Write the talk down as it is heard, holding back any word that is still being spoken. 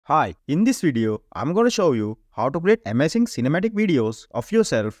Hi, in this video, I'm going to show you how to create amazing cinematic videos of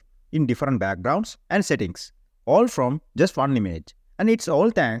yourself in different backgrounds and settings, all from just one image. And it's all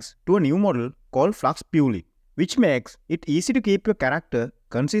thanks to a new model called Flux Pulid, which makes it easy to keep your character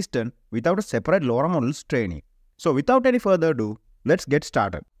consistent without a separate LoRa models training. So without any further ado, let's get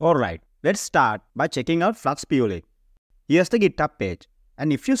started. Alright, let's start by checking out Flux Pulid. Here's the GitHub page,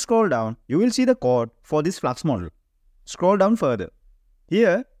 and if you scroll down, you will see the code for this Flux model. Scroll down further.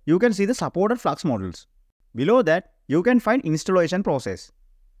 Here, you can see the supported Flux models. Below that, you can find installation process.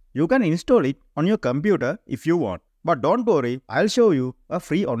 You can install it on your computer if you want. But don't worry, I'll show you a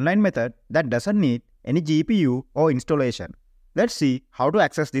free online method that doesn't need any GPU or installation. Let's see how to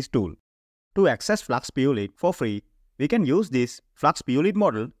access this tool. To access Flux Pulid for free, we can use this Flux Pulid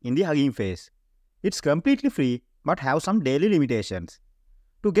model in the Hugging phase. It's completely free but have some daily limitations.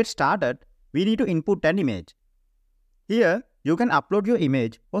 To get started, we need to input an image. Here, you can upload your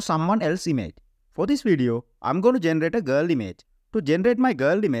image or someone else's image. For this video, I'm going to generate a girl image. To generate my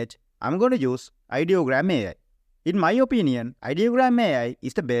girl image, I'm going to use Ideogram AI. In my opinion, Ideogram AI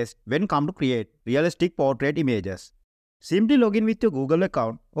is the best when come to create realistic portrait images. Simply log in with your Google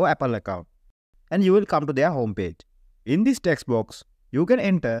account or Apple account, and you will come to their homepage. In this text box, you can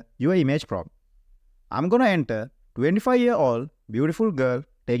enter your image prompt. I'm going to enter 25-year-old beautiful girl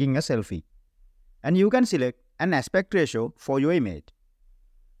taking a selfie. And you can select an aspect ratio for your image.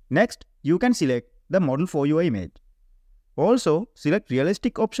 Next, you can select the model for your image. Also, select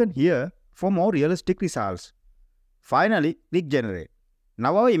realistic option here for more realistic results. Finally, click generate.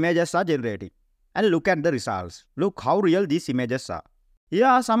 Now our images are generating. And look at the results. Look how real these images are. Here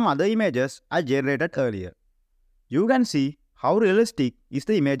are some other images I generated earlier. You can see how realistic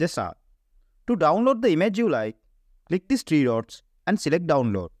the images are. To download the image you like, click these three dots and select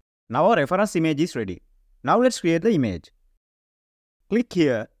download. Now our reference image is ready. Now let's create the image. Click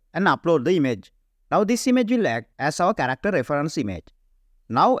here and upload the image. Now this image will act as our character reference image.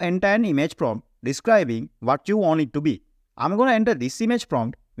 Now enter an image prompt describing what you want it to be. I'm going to enter this image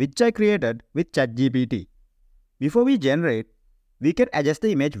prompt which I created with ChatGPT. Before we generate, we can adjust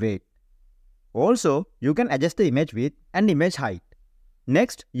the image weight. Also, you can adjust the image width and image height.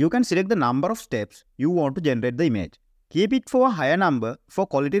 Next, you can select the number of steps you want to generate the image. Keep it for a higher number for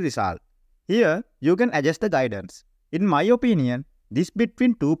quality result. Here, you can adjust the guidance. In my opinion, this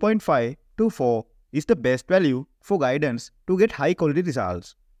between 2.5 to 4 is the best value for guidance to get high quality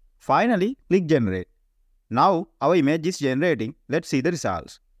results. Finally, click generate. Now, our image is generating. Let's see the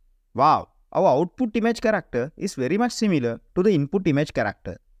results. Wow, our output image character is very much similar to the input image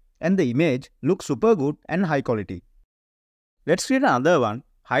character. And the image looks super good and high quality. Let's create another one,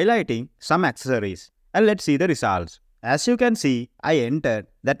 highlighting some accessories. And let's see the results. As you can see, I entered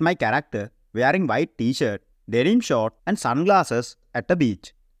that my character wearing white t-shirt, denim short and sunglasses at the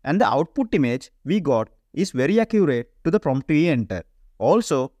beach. And the output image we got is very accurate to the prompt we entered.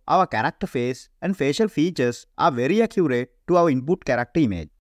 Also, our character face and facial features are very accurate to our input character image.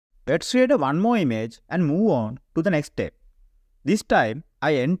 Let's create one more image and move on to the next step. This time,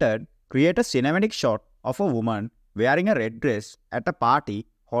 I entered create a cinematic shot of a woman wearing a red dress at a party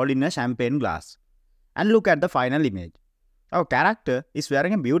holding a champagne glass. And look at the final image. Our character is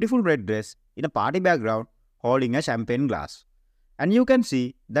wearing a beautiful red dress in a party background holding a champagne glass. And you can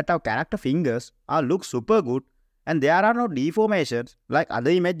see that our character fingers look super good and there are no deformations like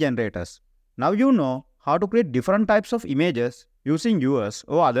other image generators. Now you know how to create different types of images using yours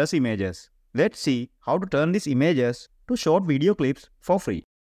or others' images. Let's see how to turn these images to short video clips for free.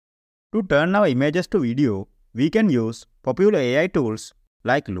 To turn our images to video, we can use popular AI tools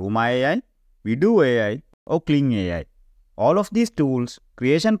like Luma AI, Video AI or Kling AI. All of these tools,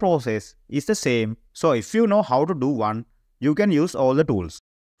 creation process is the same, so if you know how to do one, you can use all the tools.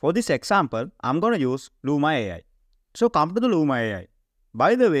 For this example, I'm going to use Luma AI. So come to the Luma AI.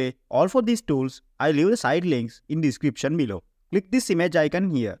 By the way, all for these tools, I leave the site links in description below. Click this image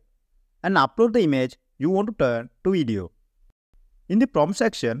icon here and upload the image you want to turn to video. In the prompt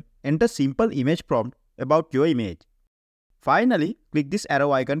section, enter simple image prompt about your image. Finally, click this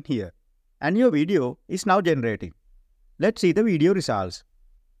arrow icon here. And your video is now generating. Let's see the video results.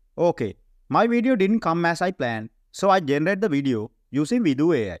 Okay, my video didn't come as I planned, so I generate the video using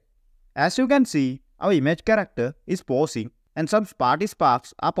Video AI. As you can see, our image character is posing and some party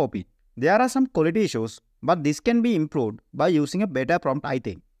sparks are popping. There are some quality issues, but this can be improved by using a better prompt, I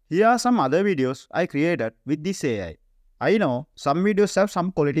think. Here are some other videos I created with this AI. I know some videos have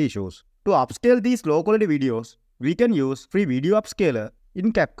some quality issues. To upscale these low quality videos, we can use free video upscaler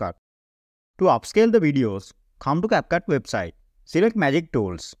in CapCut. To upscale the videos, come to CapCut website. Select Magic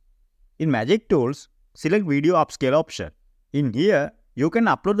Tools. In Magic Tools, select Video Upscale option. In here, you can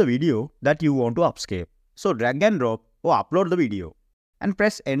upload the video that you want to upscale. So drag and drop or upload the video and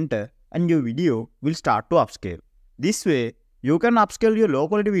press enter and your video will start to upscale. This way, you can upscale your low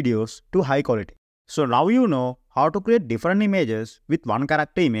quality videos to high quality. So now you know how to create different images with one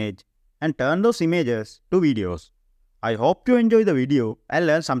character image and turn those images to videos. I hope you enjoy the video and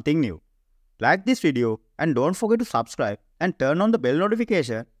learn something new. Like this video and don't forget to subscribe and turn on the bell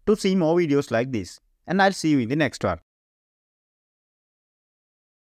notification to see more videos like this. And I'll see you in the next one.